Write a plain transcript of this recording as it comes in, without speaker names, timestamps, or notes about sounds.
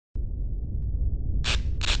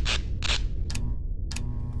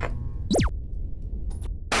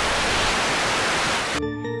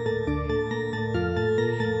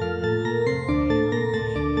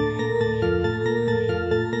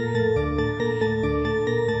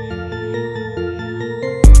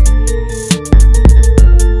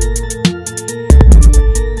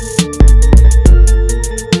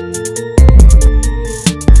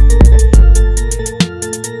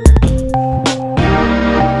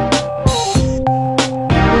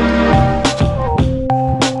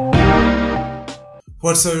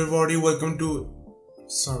What's up everybody, welcome to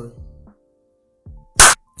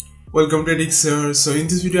Editxor. So in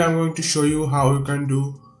this video I'm going to show you how you can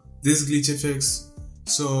do this glitch effects.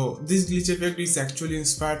 So this glitch effect is actually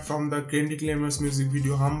inspired from the Kendrick Lamar's music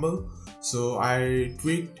video Humble. So I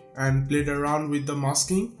tweaked and played around with the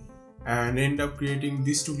masking and end up creating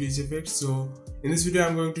these two glitch effects. So in this video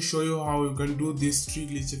I'm going to show you how you can do these three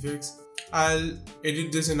glitch effects. I'll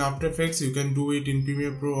edit this in After Effects. You can do it in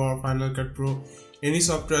Premiere Pro or FinalCut Pro. Any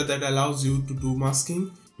software that allows you to do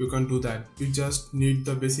masking, you can do that. You just need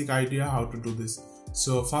the basic idea how to do this.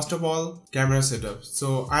 So first of all, camera setup.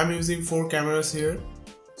 So I'm using 4 cameras here.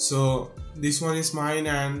 So this one is mine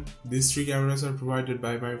and these 3 cameras are provided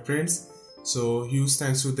by my friends. So huge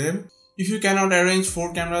thanks to them. If you cannot arrange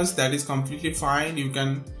 4 cameras, that is completely fine. You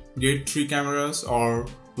can get 3 cameras or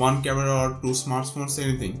 1 camera or 2 smartphones,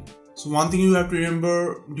 anything. So one thing you have to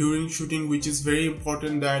remember during shooting, which is very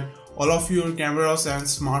important, that all of your cameras and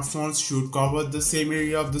smartphones should cover the same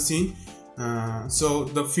area of the scene. So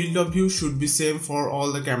the field of view should be same for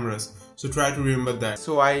all the cameras. So try to remember that.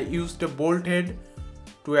 So I used a bolt head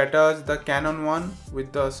to attach the Canon one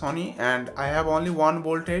with the Sony, and I have only one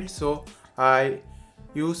bolt head, so I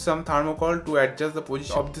used some thermocol to adjust the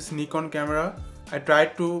position of this Nikon camera. I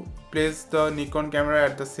tried to place the Nikon camera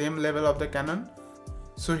at the same level of the Canon.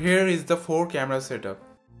 So here is the 4 camera setup.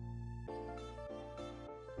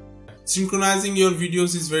 Synchronizing your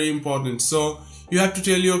videos is very important. So you have to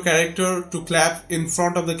tell your character to clap in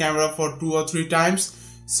front of the camera for 2 or 3 times.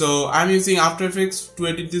 So I'm using After Effects to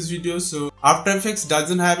edit this video. So After Effects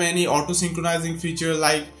doesn't have any auto synchronizing feature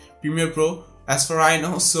like Premiere Pro as far I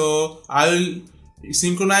know. So I will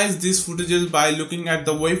synchronize these footages by looking at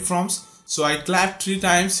the waveforms. So I clap 3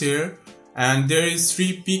 times here, and there is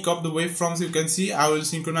 3 peak of the waveforms you can see. I will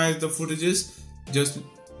synchronize the footages just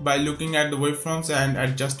by looking at the waveforms and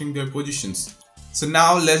adjusting their positions. So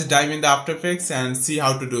now let's dive into After Effects and see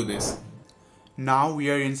how to do this. Now we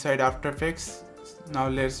are inside After Effects. Now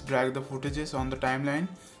let's drag the footages on the timeline.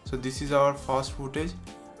 So this is our first footage,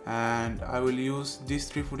 and I will use these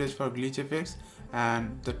 3 footage for glitch effects,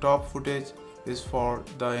 and the top footage is for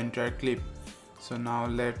the entire clip. So now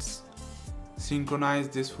let's synchronize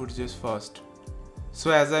these footages first. So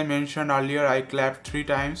as I mentioned earlier, I clapped 3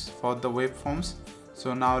 times for the waveforms.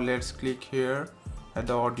 So now let's click here at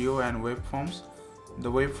the audio and waveforms.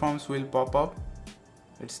 The waveforms will pop up.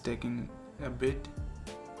 It's taking a bit.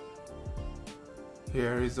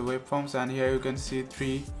 Here is the waveforms, and here you can see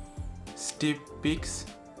 3 steep peaks.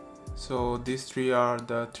 So these 3 are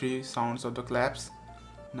the 3 sounds of the claps.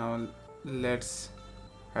 Now let's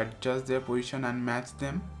adjust their position and match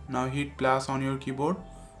them. Now hit plus on your keyboard,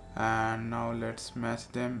 and now let's match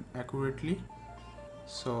them accurately.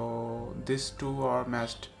 So these 2 are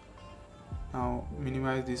matched. Now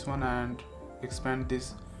minimize this one and expand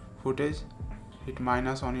this footage. Hit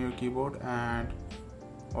minus on your keyboard and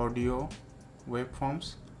audio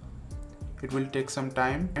waveforms. It will take some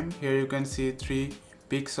time. Here you can see 3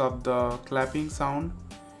 peaks of the clapping sound.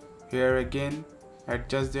 Here again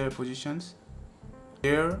adjust their positions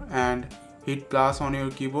here and hit plus on your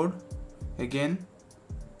keyboard again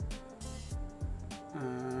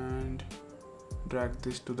and drag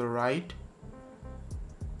this to the right.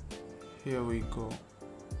 Here we go.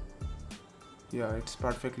 Yeah, it's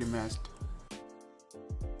perfectly matched.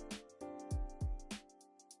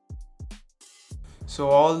 So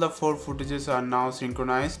all the 4 footages are now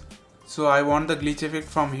synchronized. So I want the glitch effect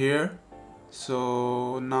from here.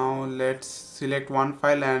 So now let's select one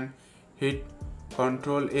file and hit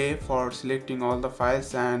Ctrl A for selecting all the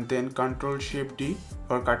files, and then Ctrl Shift D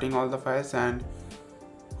for cutting all the files, and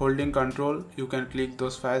holding Ctrl you can click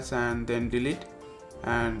those files and then delete,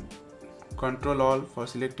 and Ctrl All for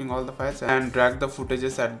selecting all the files, and drag the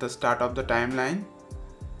footages at the start of the timeline.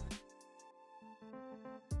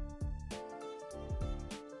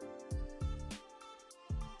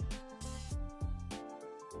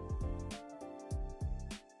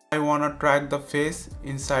 I wanna track the face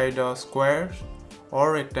inside a square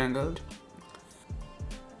or rectangle.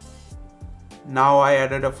 Now I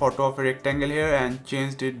added a photo of a rectangle here and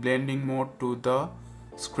changed its blending mode to the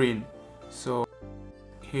screen. So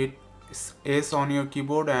hit S on your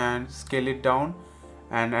keyboard and scale it down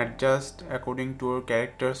and adjust according to your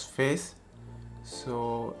character's face.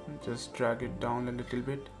 So just drag it down a little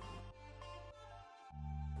bit.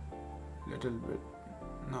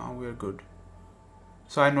 Now we are good.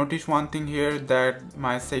 So I noticed one thing here, that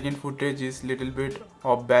my second footage is little bit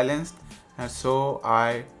off balanced, and so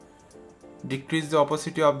I decreased the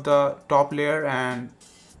opacity of the top layer and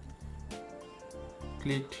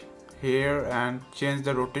clicked here and changed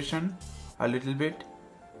the rotation a little bit.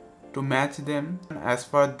 to match them. As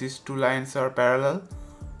far these two lines are parallel,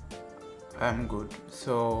 I'm good.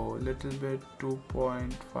 So little bit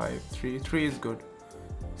 2.53, 3 is good.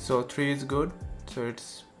 So 3 is good, so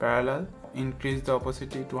it's parallel. Increase the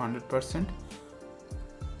opacity to 100%.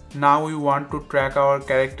 Now we want to track our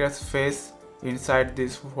character's face inside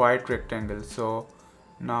this white rectangle. So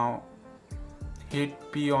now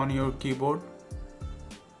hit P on your keyboard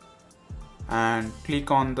and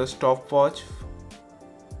click on the stopwatch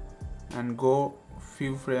and go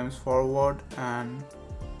few frames forward and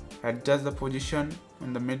adjust the position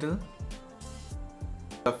in the middle.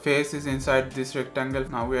 The face is inside this rectangle.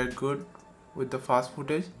 Now we are good with the fast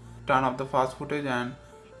footage. Turn off the fast footage and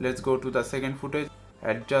let's go to the second footage.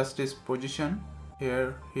 Adjust this position.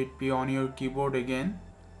 Here hit P on your keyboard again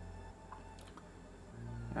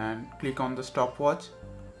and click on the stopwatch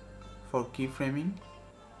for keyframing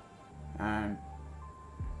and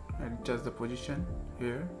adjust the position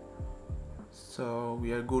here. So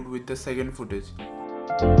we are good with the second footage.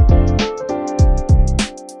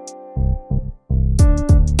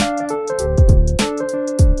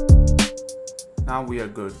 Now we are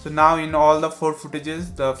good. So now in all the 4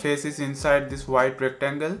 footages, the face is inside this white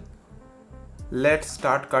rectangle. Let's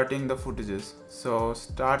start cutting the footages. So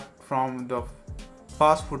start from the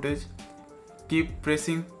first footage. Keep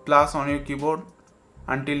pressing plus on your keyboard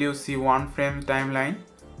until you see 1 frame timeline.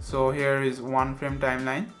 So here is 1 frame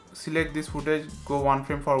timeline. Select this footage, go 1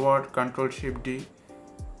 frame forward, Ctrl Shift D.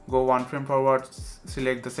 Go 1 frame forward,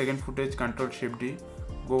 select the second footage, Ctrl Shift D.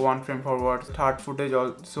 Go 1 frame forward, third footage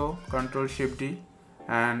also, Ctrl Shift D,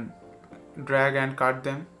 and drag and cut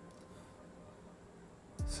them.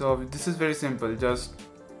 So this is very simple. Just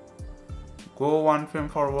go 1 frame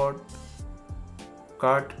forward,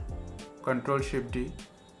 cut, Ctrl Shift D.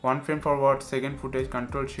 1 frame forward, second footage,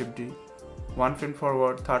 Ctrl Shift D. 1 frame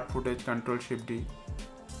forward, third footage, Ctrl Shift D.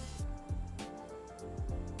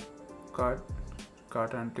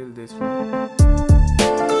 Cut until this one.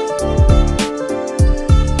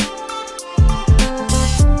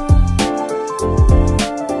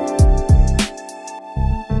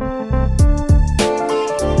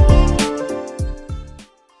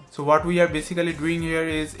 So what we are basically doing here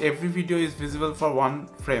is every video is visible for 1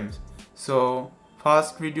 frame. So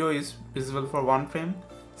first video is visible for 1 frame,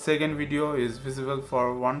 second video is visible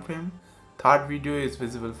for 1 frame, third video is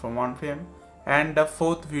visible for 1 frame, and the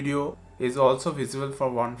fourth video is also visible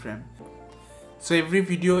for 1 frame. So every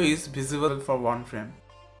video is visible for 1 frame.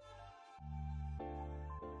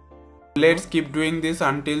 Let's keep doing this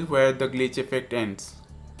until where the glitch effect ends.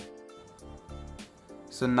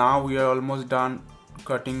 So now we are almost done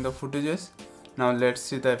cutting the footages. Now let's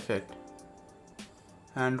see the effect.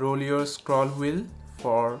 And roll your scroll wheel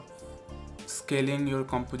for scaling your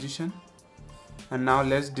composition. And now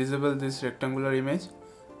let's disable this rectangular image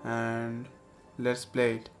and let's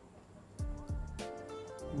play it.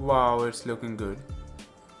 Wow, it's looking good.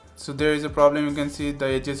 So there is a problem. You can see the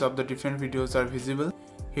edges of the different videos are visible.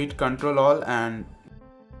 Hit Ctrl Alt and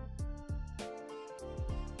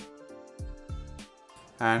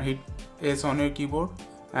hit S on your keyboard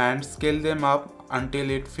and scale them up until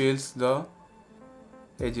it fills the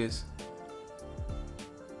edges.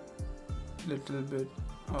 Little bit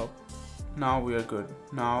up. Now we are good.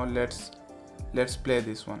 Now let's play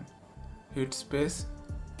this one. Hit space.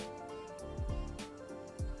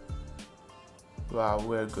 Wow,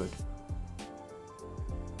 we're good.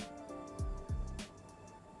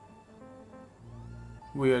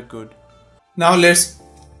 We are good. Now where is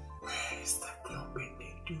the glow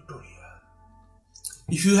painting tutorial?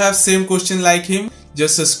 If you have same question like him,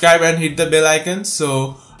 just subscribe and hit the bell icon.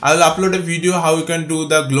 So I will upload a video how you can do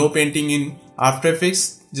the glow painting in After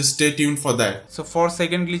Effects. Just stay tuned for that. So for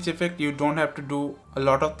second glitch effect, you don't have to do a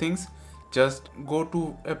lot of things. Just go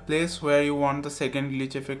to a place where you want the second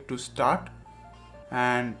glitch effect to start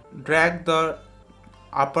and drag the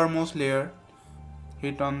uppermost layer.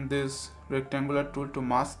 Hit on this rectangular tool to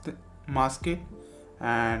mask it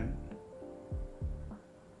and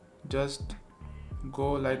just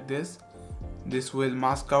go like this. This will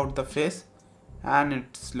mask out the face and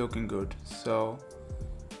it's looking good. So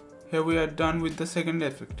here we are done with the second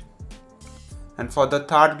effect. And for the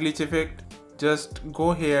third glitch effect, just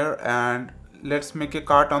go here and let's make a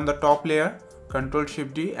cut on the top layer. Ctrl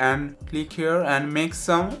Shift D and click here and make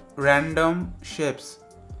some random shapes.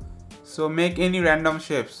 So make any random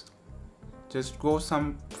shapes. Just go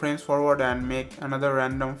some frames forward and make another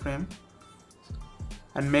random frame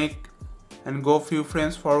and go few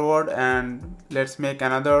frames forward and let's make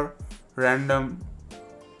another random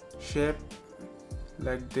shape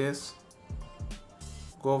like this.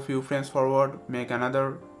 Go few frames forward, make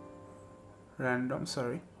another random,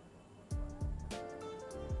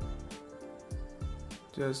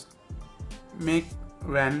 just make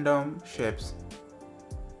random shapes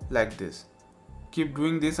like this. Keep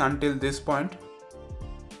doing this until this point.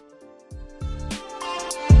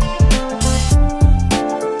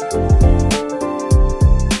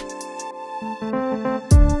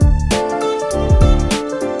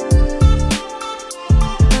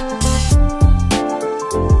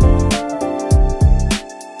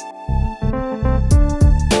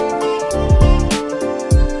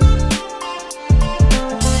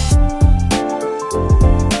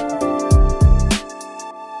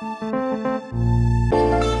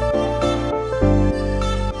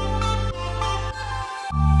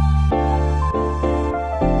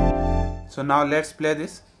 So now let's play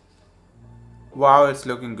this. Wow, it's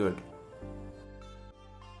looking good.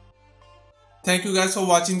 Thank you guys for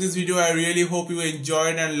watching this video. I really hope you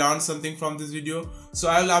enjoyed and learned something from this video. So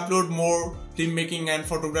I will upload more filmmaking and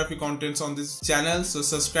photography contents on this channel. So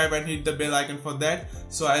subscribe and hit the bell icon for that.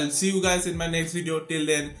 So I'll see you guys in my next video. Till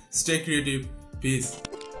then, stay creative. Peace.